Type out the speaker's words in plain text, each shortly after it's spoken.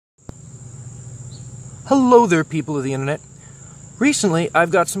Hello there, people of the internet. Recently,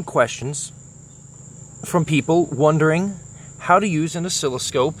 I've got some questions from people wondering how to use an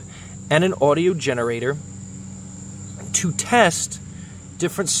oscilloscope and an audio generator to test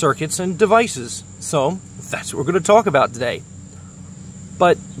different circuits and devices. So, that's what we're going to talk about today.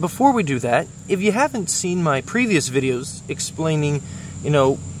 But before we do that, if you haven't seen my previous videos explaining,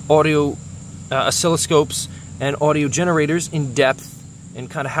 audio oscilloscopes and audio generators in depth and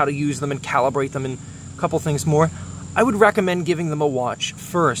kind of how to use them and calibrate them and a couple things more, I would recommend giving them a watch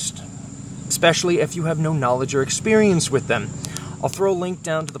first, especially if you have no knowledge or experience with them. I'll throw a link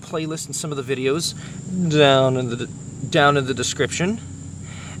down to the playlist and some of the videos down in the description,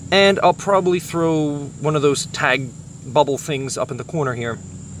 and I'll probably throw one of those tag bubble things up in the corner here.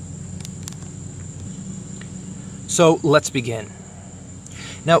 So let's begin.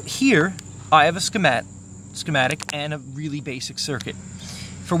 Now here I have a schematic and a really basic circuit.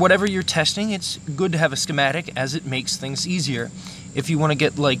 For whatever you're testing, it's good to have a schematic as it makes things easier. If you want to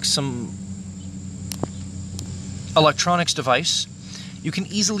get like some electronics device, you can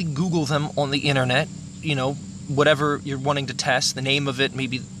easily Google them on the internet, whatever you're wanting to test, the name of it,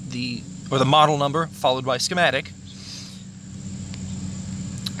 maybe the model number, followed by schematic.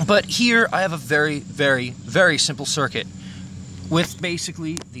 But here I have a very, very, very simple circuit with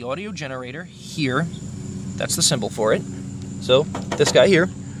basically the audio generator here. That's the symbol for it. So this guy here,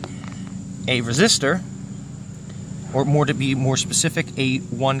 a resistor, or more to be more specific, a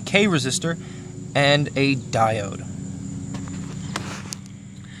 1K resistor, and a diode.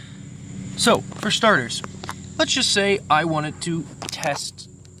 So for starters, let's just say I wanted to test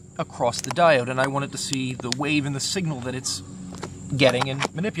across the diode and I wanted to see the wave and the signal that it's getting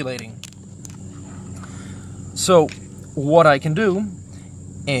and manipulating. So what I can do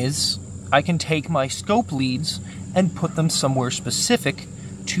is I can take my scope leads and put them somewhere specific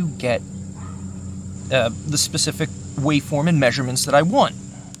to get the specific waveform and measurements that I want.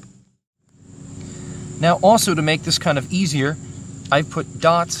 Now also, to make this kind of easier, I've put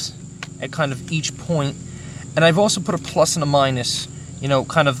dots at kind of each point, and I've also put a plus and a minus.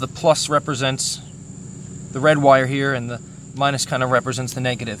 Kind of the plus represents the red wire here and the minus kind of represents the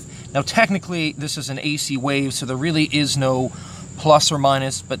negative. Now technically this is an AC wave, so there really is no plus or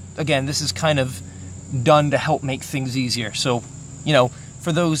minus, but again, this is kind of done to help make things easier. So,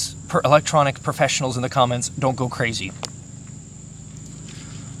 for those electronic professionals in the comments, don't go crazy.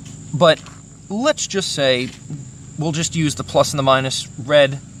 But let's just say we'll just use the plus and the minus,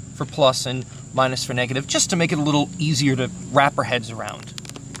 red for plus and minus for negative, just to make it a little easier to wrap our heads around.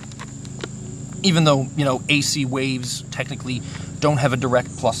 Even though, AC waves technically don't have a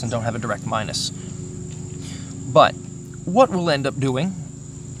direct plus and don't have a direct minus. But what we'll end up doing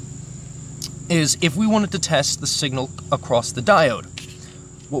is, if we wanted to test the signal across the diode,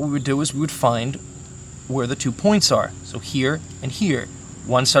 what we would do is we would find where the 2 points are. So here and here.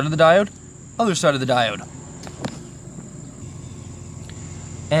 One side of the diode, other side of the diode.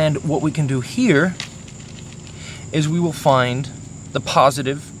 And what we can do here is we will find the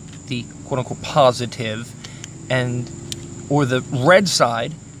positive, the quote-unquote positive, or the red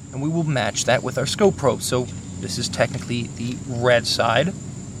side, and we will match that with our scope probe. So this is technically the red side,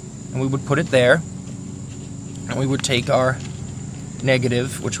 and we would put it there, and we would take our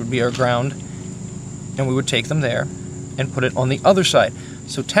negative, which would be our ground, and we would take them there and put it on the other side.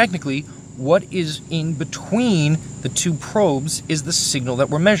 So technically, what is in between the two probes is the signal that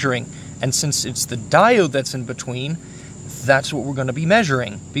we're measuring. And since it's the diode that's in between, that's what we're going to be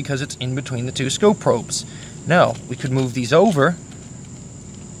measuring, because it's in between the two scope probes. Now, we could move these over,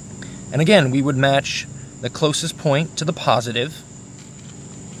 and again, we would match the closest point to the positive.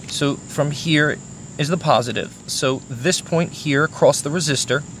 So from here is the positive. So this point here across the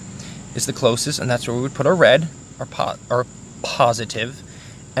resistor is the closest, and that's where we would put our red, our positive.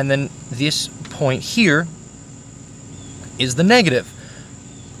 And then this point here is the negative,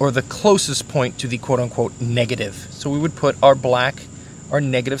 or the closest point to the quote-unquote negative. So we would put our black, our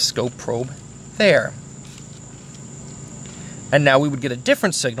negative scope probe there. And now we would get a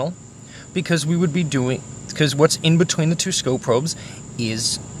different signal, because because what's in between the two scope probes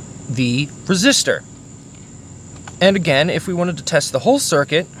is the resistor. And again, if we wanted to test the whole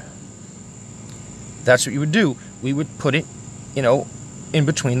circuit, that's what you would do. We would put it, in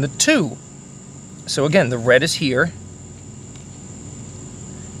between the two. So again, the red is here,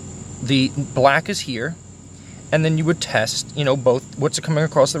 the black is here, and then you would test, both what's coming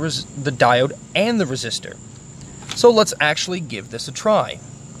across the diode and the resistor. So let's actually give this a try.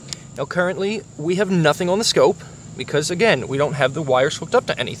 Now currently, we have nothing on the scope, because again, we don't have the wires hooked up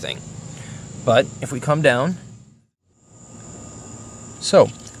to anything. But if we come down, so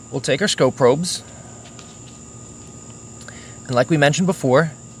we'll take our scope probes, And like we mentioned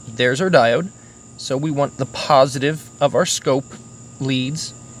before, there's our diode. So we want the positive of our scope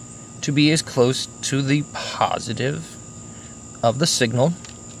leads to be as close to the positive of the signal.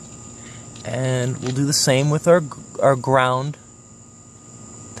 And we'll do the same with our ground.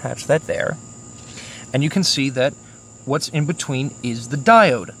 Attach that there. And you can see that what's in between is the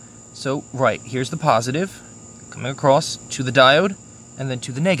diode. So, right, here's the positive coming across to the diode and then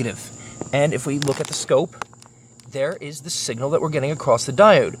to the negative. And if we look at the scope, there is the signal that we're getting across the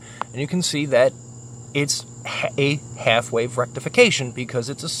diode. And you can see that it's a half-wave rectification because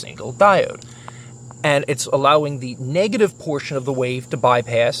it's a single diode. And it's allowing the negative portion of the wave to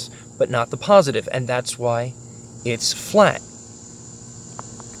bypass, but not the positive. And that's why it's flat.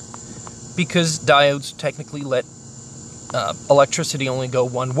 Because diodes technically let electricity only go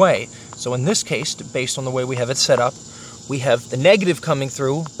one way. So in this case, based on the way we have it set up, we have the negative coming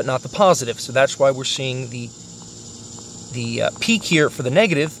through, but not the positive. So that's why we're seeing the peak here for the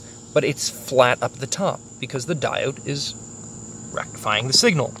negative, but it's flat up at the top, because the diode is rectifying the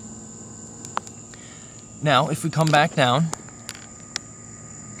signal. Now, if we come back down,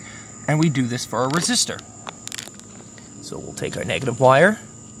 and we do this for our resistor. So we'll take our negative wire,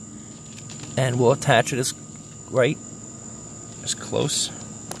 and we'll attach it as close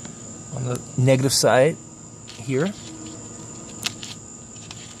on the negative side here.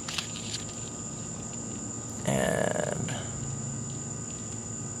 And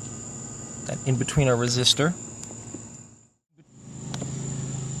that in between our resistor.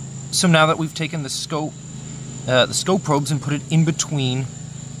 So now that we've taken the scope probes and put it in between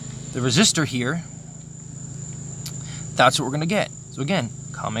the resistor here, that's what we're going to get. So again,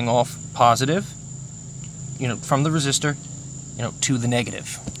 coming off positive, from the resistor, to the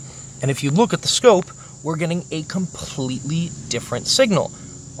negative. And if you look at the scope, we're getting a completely different signal.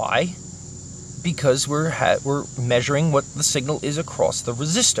 Why? Because we're measuring what the signal is across the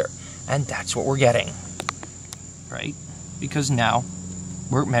resistor, and that's what we're getting, right? Because now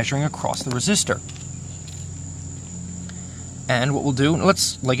we're measuring across the resistor. And what we'll do,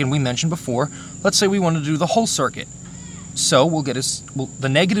 like we mentioned before, let's say we want to do the whole circuit. So we'll get the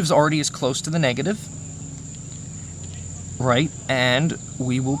negative's already as close to the negative, right? And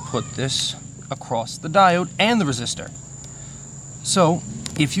we will put this across the diode and the resistor. So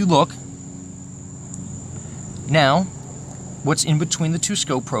if you look, now what's in between the two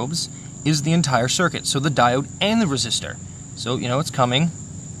scope probes is the entire circuit, so the diode and the resistor. So, it's coming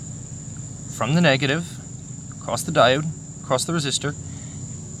from the negative, across the diode, across the resistor,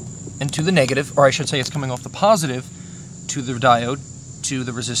 and to the negative, or I should say it's coming off the positive to the diode, to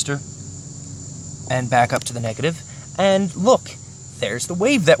the resistor, and back up to the negative. And look, there's the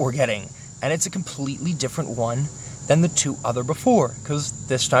wave that we're getting. And it's a completely different one than the two other before, because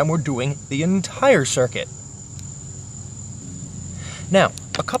this time we're doing the entire circuit. Now,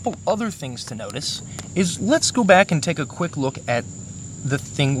 a couple other things to notice is, let's go back and take a quick look at the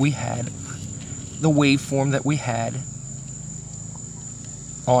thing we had, the waveform that we had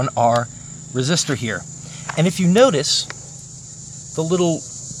on our resistor here. And if you notice, the little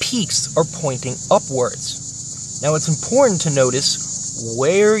peaks are pointing upwards. Now, it's important to notice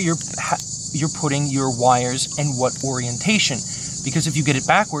where you're putting your wires and what orientation, because if you get it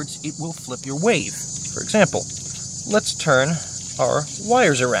backwards, it will flip your wave. For example, let's turn our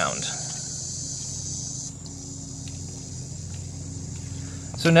wires around.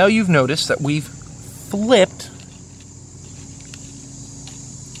 So now you've noticed that we've flipped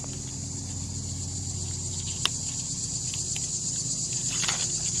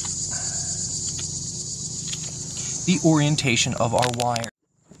the orientation of our wire.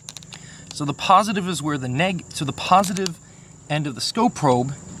 So the positive is where the positive end of the scope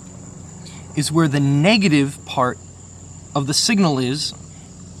probe is where the negative part of the signal is,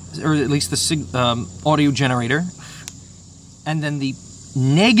 or at least the audio generator, and then the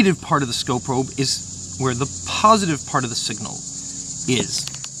negative part of the scope probe is where the positive part of the signal is.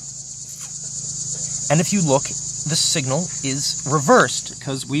 And if you look, the signal is reversed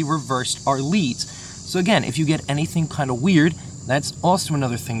because we reversed our leads. So again, if you get anything kind of weird, that's also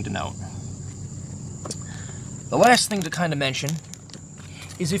another thing to note. The last thing to kind of mention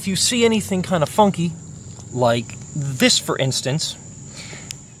is if you see anything kind of funky, like this for instance,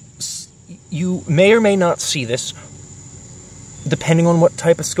 you may or may not see this, depending on what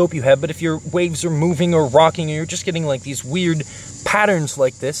type of scope you have, but if your waves are moving or rocking, or you're just getting like these weird patterns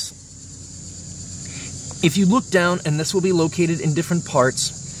like this, if you look down, and this will be located in different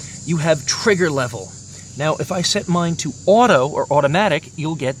parts, you have trigger level. Now, if I set mine to auto or automatic,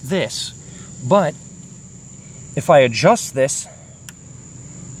 you'll get this. But if I adjust this,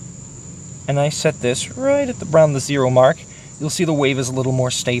 and I set this right at around the 0 mark, you'll see the wave is a little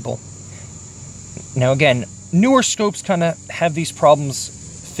more stable. Now again, newer scopes kind of have these problems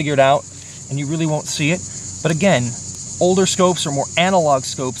figured out, and you really won't see it. But again, older scopes or more analog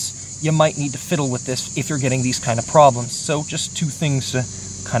scopes, you might need to fiddle with this if you're getting these kind of problems. So just two things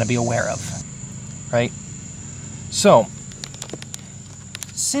to kind of be aware of, right? So,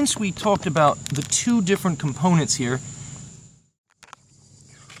 since we talked about the two different components here,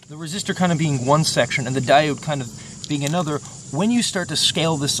 the resistor kind of being one section and the diode kind of being another, when you start to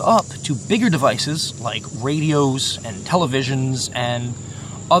scale this up to bigger devices like radios and televisions and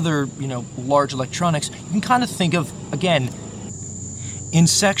other, large electronics, you can kind of think of, again, in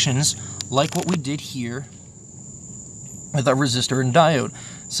sections like what we did here with our resistor and diode.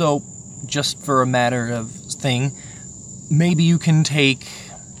 So, just for a matter of thing, maybe you can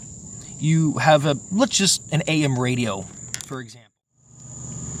have an AM radio, for example.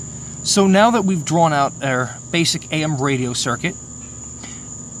 So now that we've drawn out our basic AM radio circuit,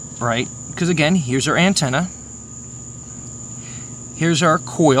 right, because again, here's our antenna, here's our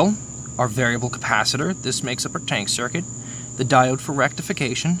coil, our variable capacitor, this makes up our tank circuit, the diode for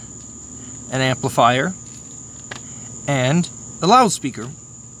rectification, an amplifier, and the loudspeaker.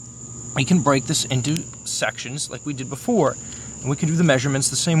 We can break this into sections like we did before, and we can do the measurements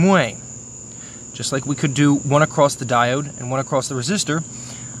the same way. Just like we could do one across the diode and one across the resistor,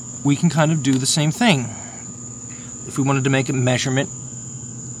 we can kind of do the same thing. If we wanted to make a measurement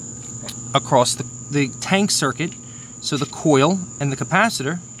across the tank circuit, so the coil and the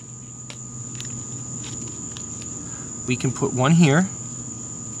capacitor, we can put one here,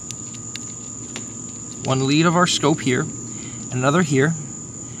 one lead of our scope here, another here,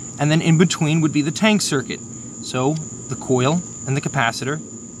 and then in between would be the tank circuit. So the coil and the capacitor,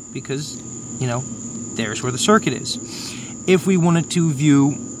 because, there's where the circuit is. If we wanted to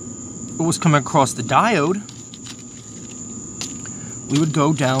view what was coming across the diode, we would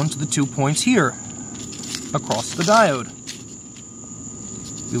go down to the 2 points here, across the diode.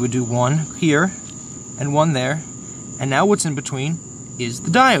 We would do one here and one there, and now what's in between is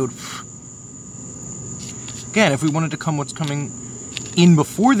the diode. Again, if we wanted to come what's coming in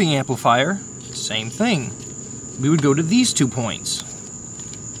before the amplifier, same thing. We would go to these 2 points.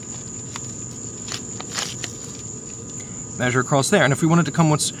 Measure across there. And if we wanted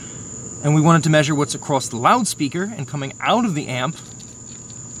to measure what's across the loudspeaker and coming out of the amp,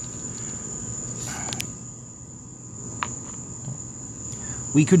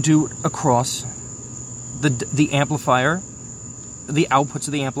 we could do across the amplifier, the outputs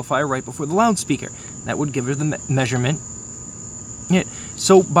of the amplifier right before the loudspeaker. That would give her the measurement. Yeah.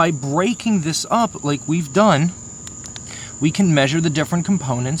 So by breaking this up like we've done, we can measure the different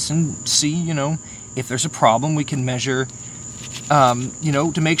components and see, if there's a problem, we can measure,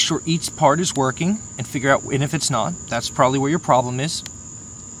 to make sure each part is working and figure out, and if it's not, that's probably where your problem is.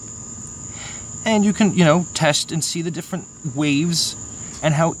 And you can, test and see the different waves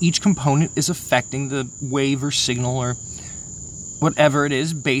and how each component is affecting the wave or signal or whatever it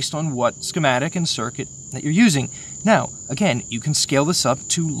is based on what schematic and circuit that you're using. Now, again, you can scale this up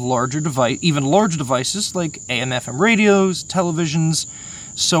to even larger devices like AM/FM radios, televisions,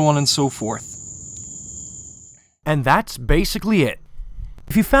 so on and so forth. And that's basically it.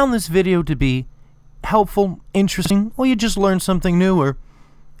 If you found this video to be helpful, interesting, or you just learned something new, or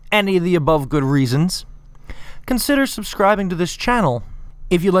any of the above good reasons, consider subscribing to this channel.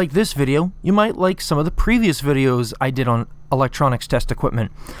 If you like this video, you might like some of the previous videos I did on electronics test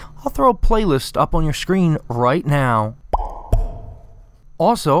equipment. I'll throw a playlist up on your screen right now.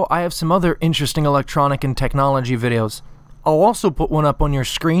 Also, I have some other interesting electronic and technology videos. I'll also put one up on your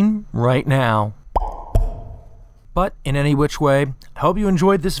screen right now. But in any which way, I hope you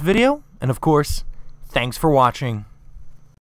enjoyed this video, and of course, thanks for watching.